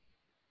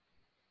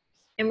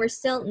 And we're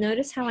still,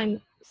 notice how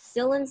I'm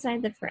still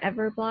inside the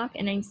forever block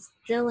and I'm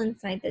still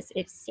inside this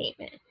if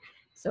statement.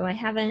 So I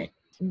haven't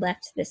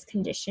left this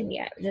condition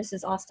yet. This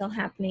is all still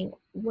happening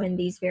when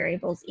these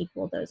variables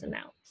equal those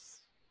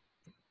amounts.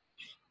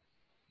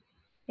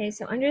 Okay,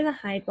 so under the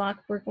hide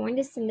block, we're going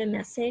to send a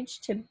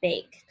message to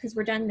bake because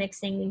we're done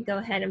mixing and go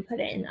ahead and put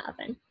it in the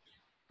oven.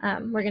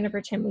 We're going to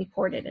pretend we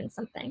poured it in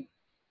something.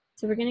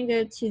 So we're going to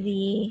go to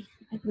the,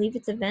 I believe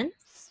it's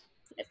events.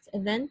 It's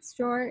events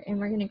drawer, and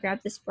we're going to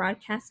grab this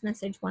broadcast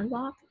message 1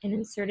 block and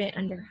insert it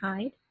under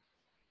hide.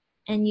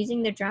 And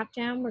using the drop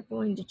down, we're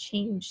going to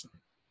change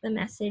the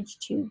message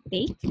to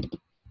bake.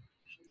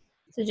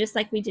 So just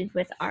like we did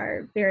with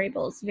our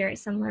variables, very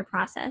similar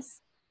process.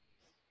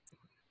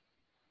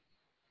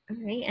 All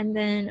right, and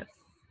then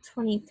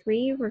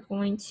 23, we're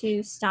going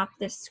to stop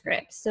this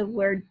script. So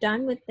we're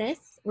done with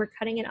this. We're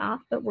cutting it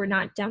off, but we're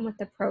not done with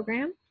the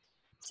program.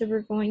 So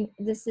we're going,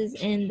 this is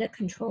in the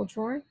control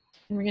drawer,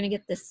 and we're going to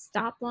get this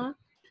stop block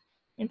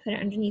and put it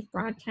underneath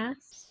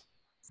broadcast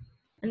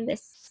and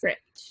this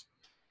script.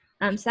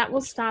 So that will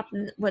stop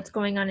what's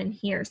going on in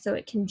here so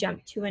it can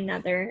jump to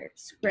another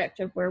script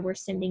of where we're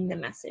sending the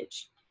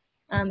message.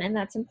 And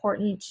that's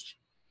important.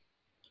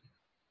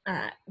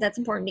 That's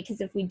important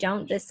because if we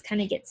don't, this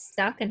kind of gets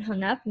stuck and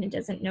hung up and it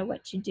doesn't know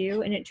what to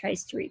do and it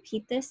tries to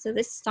repeat this. So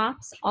this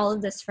stops all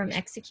of this from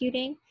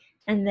executing.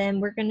 And then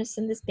we're going to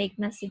send this bake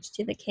message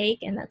to the cake,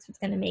 and that's what's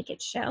going to make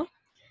it show.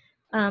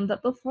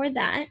 But before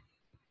that,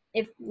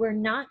 if we're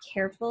not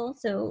careful,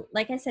 so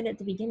like I said at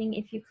the beginning,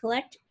 if you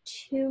collect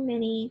too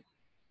many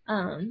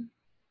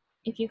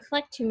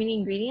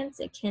ingredients,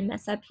 it can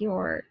mess up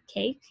your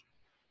cake.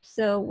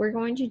 So we're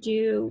going to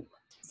do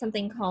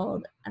something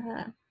called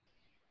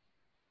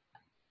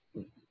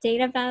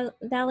data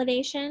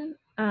validation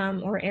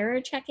or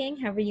error checking,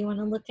 however you want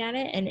to look at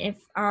it. And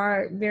if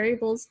our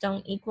variables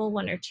don't equal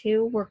 1 or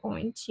 2, we're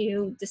going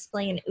to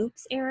display an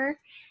oops error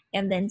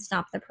and then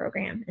stop the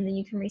program. And then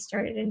you can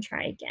restart it and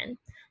try again.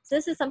 So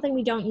this is something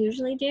we don't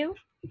usually do,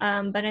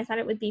 but I thought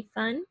it would be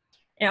fun.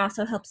 It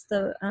also helps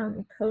the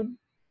code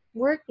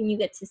work, and you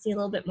get to see a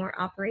little bit more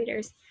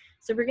operators.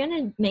 So we're going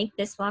to make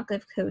this block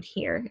of code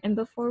here. And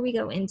before we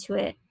go into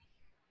it,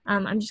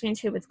 I'm just going to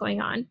show you what's going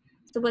on.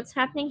 So what's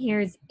happening here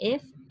is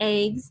if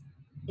eggs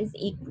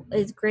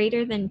is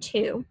greater than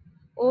 2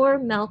 or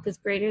milk is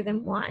greater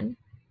than 1,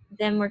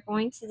 then we're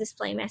going to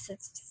display a message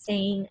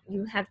saying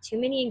you have too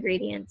many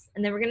ingredients,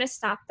 and then we're going to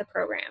stop the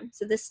program.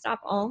 So this stop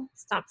all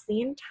stops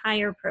the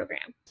entire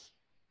program.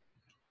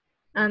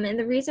 And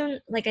the reason,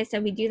 like I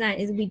said, we do that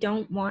is we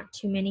don't want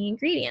too many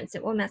ingredients.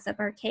 It will mess up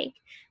our cake.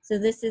 So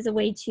this is a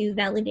way to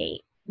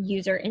validate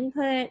user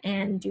input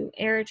and do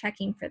error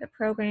checking for the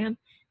program.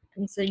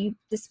 And so you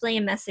display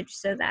a message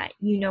so that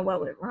you know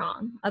what went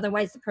wrong.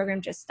 Otherwise, the program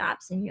just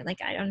stops and you're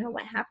like, I don't know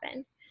what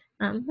happened,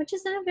 which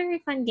is not a very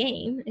fun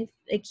game if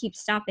it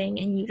keeps stopping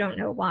and you don't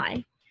know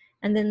why.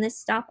 And then this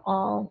stop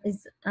all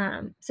is,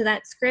 so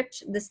that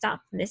script, this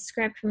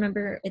script,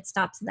 remember, it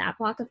stops that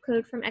block of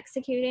code from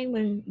executing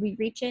when we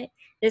reach it.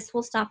 This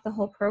will stop the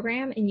whole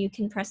program and you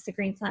can press the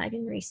green flag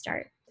and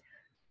restart.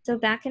 So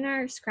back in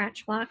our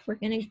scratch block, we're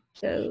gonna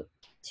go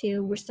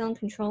to, we're still in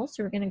control,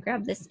 so we're gonna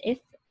grab this if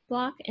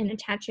block and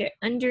attach it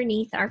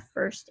underneath our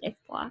first if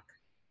block.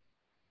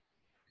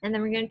 And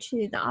then we're going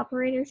to the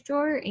operators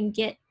drawer and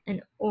get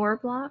an or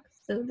block,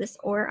 so this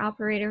or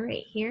operator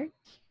right here,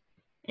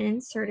 and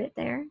insert it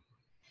there.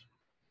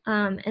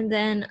 And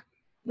then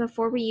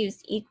before we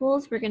use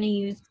equals, we're going to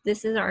use,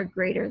 this is our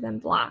greater than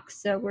block.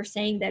 So we're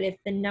saying that if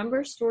the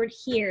number stored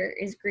here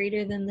is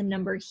greater than the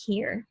number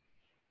here,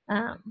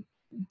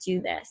 do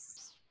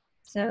this.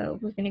 So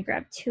we're going to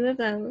grab 2 of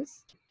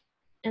those.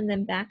 And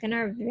then back in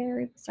our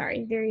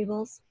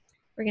variables,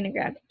 we're going to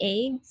grab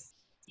eggs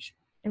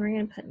and we're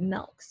going to put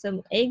milk.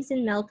 So eggs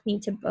and milk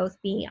need to both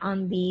be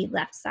on the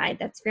left side.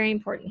 That's very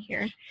important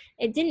here.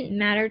 It didn't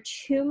matter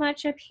too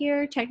much up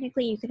here.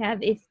 Technically, you could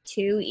have if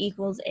 2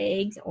 equals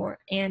eggs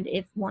and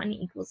if 1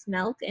 equals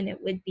milk, and it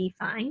would be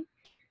fine.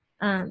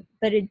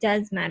 But it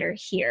does matter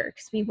here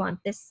because we want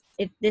this,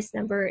 if this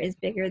number is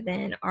bigger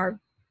than our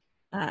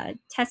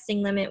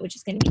testing limit, which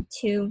is going to be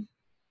 2,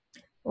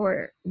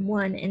 or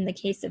 1 in the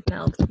case of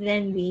milk,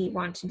 then we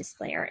want to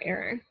display our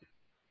error.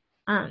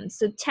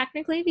 So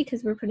technically,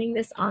 because we're putting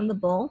this on the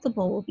bowl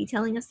will be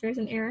telling us there's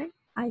an error.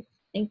 I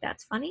think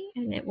that's funny,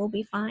 and it will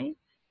be fine.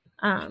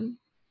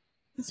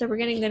 So we're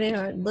going to go to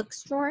our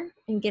looks drawer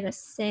and get a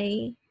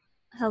say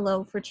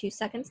hello for 2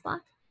 seconds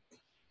block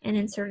and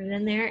insert it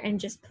in there and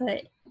just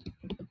put,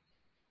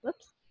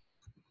 whoops,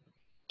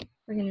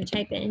 we're going to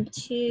type in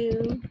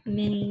too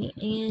many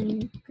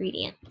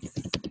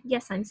ingredients.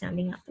 Yes, I'm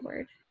sounding out the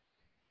word.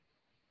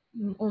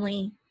 I'm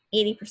only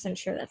 80%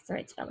 sure that's the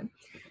right spelling.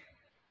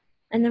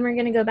 And then we're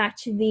going to go back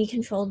to the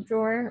control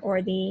drawer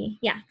or the,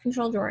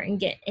 control drawer and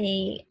get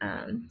a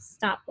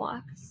stop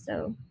block.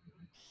 So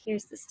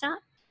here's the stop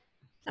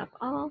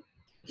all.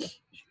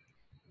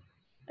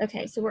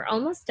 Okay, so we're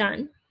almost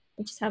done.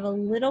 We just have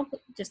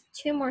just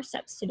 2 more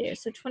steps to do.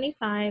 So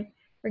 25,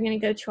 we're going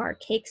to go to our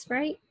cake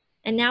sprite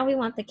And now we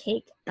want the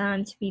cake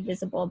to be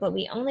visible, but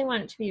we only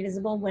want it to be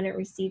visible when it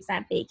receives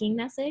that baking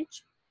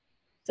message.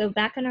 So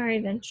back in our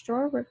events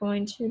drawer, we're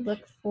going to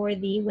look for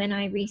the when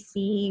I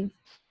receive.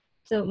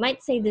 So it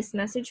might say this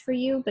message for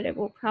you, but it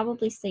will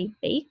probably say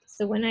bake.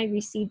 So when I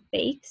receive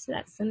bake, so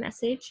that's the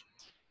message,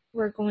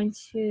 we're going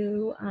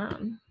to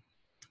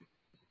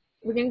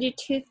do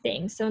two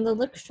things. So in the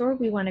look drawer,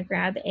 we want to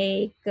grab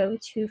a go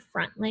to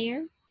front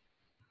layer.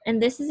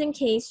 And this is in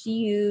case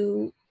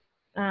you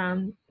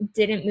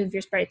didn't move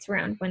your sprites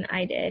around when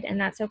I did, and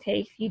that's okay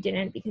if you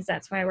didn't, because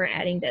that's why we're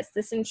adding this.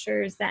 This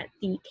ensures that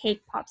the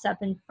cake pops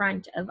up in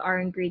front of our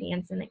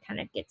ingredients and it kind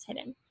of gets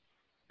hidden.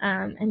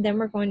 And then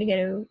we're going to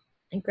go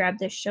and grab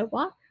this show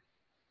block.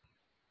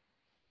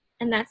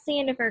 And that's the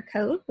end of our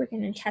code. We're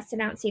going to test it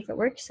out and see if it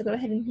works. So go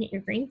ahead and hit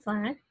your green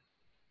flag.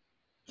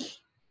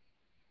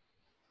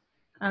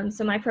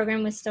 So my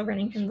program was still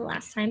running from the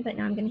last time, but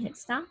now I'm going to hit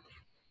stop.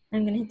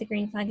 I'm going to hit the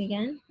green flag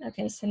again.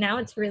 Okay, so now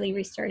it's really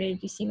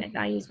restarted. You see my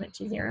values went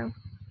to 0.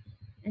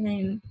 And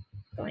I'm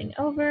going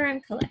over,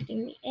 I'm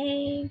collecting the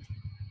egg.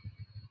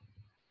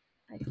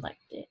 I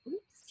collected,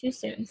 oops, too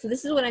soon. So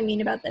this is what I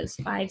mean about those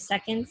 5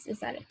 seconds, is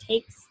that it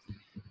takes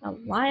a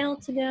while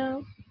to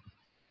go.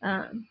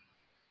 And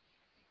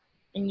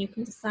you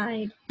can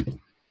decide,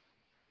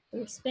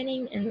 we're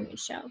spinning and then we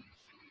show.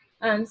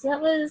 So that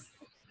was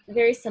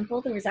very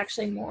simple. There was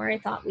actually more I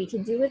thought we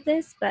could do with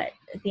this, but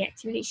the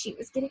activity sheet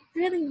was getting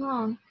really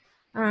long,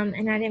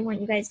 and I didn't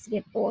want you guys to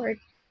get bored.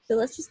 So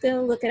let's just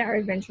go look at our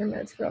adventure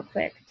modes real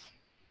quick.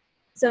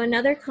 So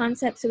another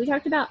concept, so we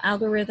talked about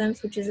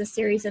algorithms, which is a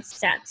series of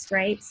steps,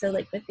 right? So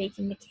like with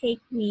baking the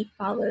cake, we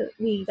got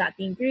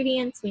the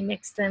ingredients, we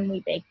mixed them, we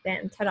baked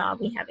them, ta-da,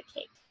 we have a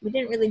cake. We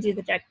didn't really do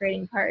the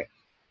decorating part,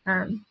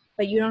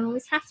 but you don't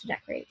always have to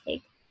decorate a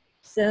cake.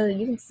 So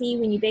you can see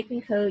when you bake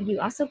and code, you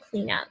also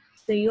clean up.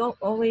 So you'll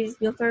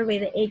throw away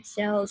the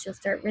eggshells, you'll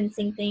start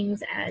rinsing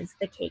things as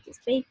the cake is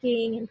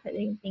baking and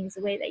putting things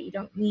away that you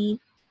don't need.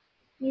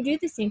 You do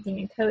the same thing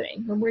in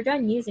coding. When we're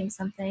done using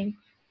something,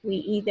 we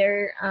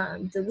either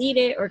delete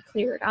it or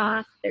clear it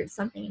off. There's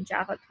something in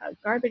Java called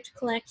garbage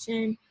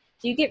collection.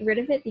 So you get rid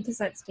of it because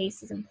that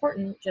space is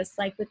important. Just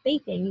like with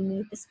baking, you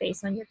need the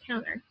space on your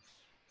counter.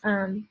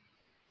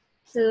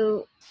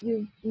 So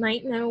you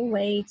might know a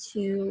way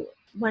to,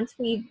 once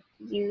we've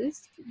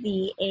used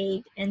the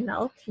egg and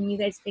milk, can you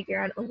guys figure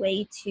out a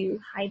way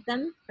to hide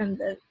them from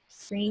the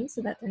screen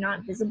so that they're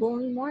not visible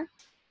anymore?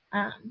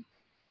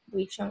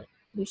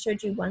 We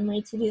showed you one way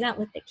to do that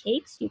with the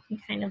cakes. You can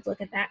kind of look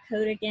at that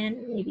code again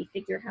and maybe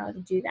figure how to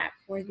do that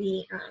for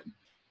the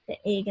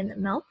egg and the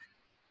milk.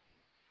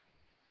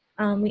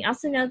 We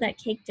also know that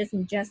cake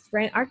doesn't just,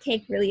 right? Our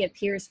cake really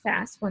appears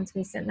fast once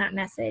we send that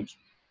message.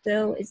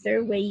 So is there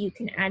a way you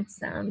can add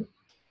some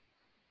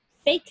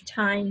fake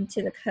time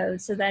to the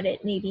code so that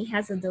it maybe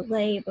has a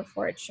delay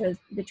before it shows,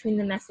 between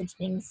the message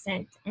being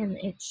sent and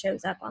it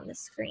shows up on the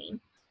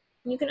screen?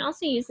 You can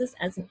also use this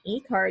as an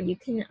e-card. You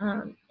can,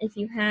 if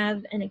you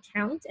have an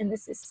account and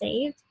this is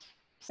saved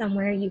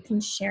somewhere, you can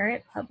share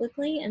it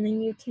publicly, and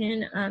then you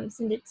can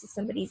send it to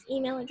somebody's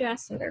email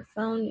address or their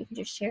phone. You can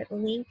just share the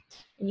link,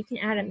 and you can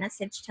add a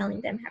message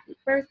telling them happy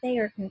birthday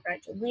or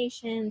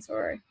congratulations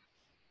or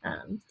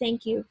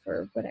thank you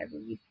for whatever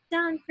you've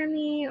done for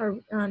me, or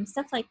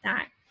stuff like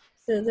that.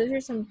 So those are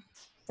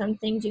some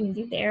things you can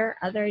do there.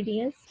 Other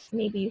ideas,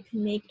 maybe you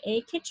can make a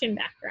kitchen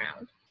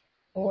background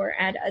or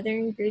add other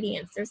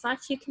ingredients. There's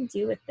lots you can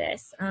do with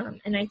this,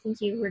 and I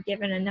think you were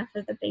given enough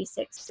of the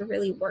basics to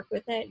really work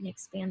with it and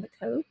expand the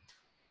code.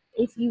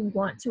 If you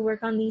want to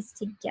work on these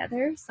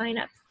together, sign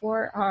up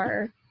for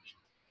our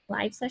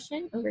live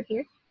session over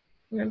here.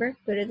 Remember,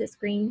 go to this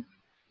green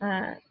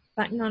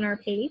button on our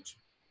page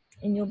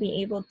and you'll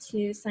be able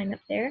to sign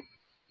up there.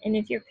 And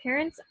if your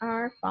parents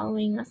are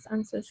following us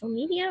on social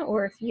media,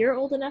 or if you're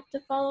old enough to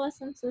follow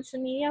us on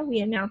social media, we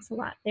announce a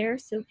lot there,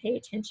 so pay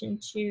attention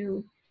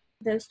to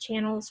those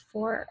channels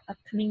for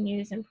upcoming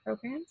news and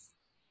programs.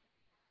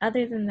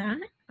 Other than that,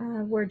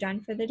 we're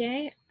done for the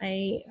day.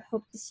 I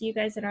hope to see you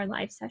guys at our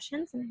live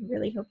sessions, and I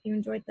really hope you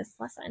enjoyed this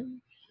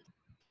lesson.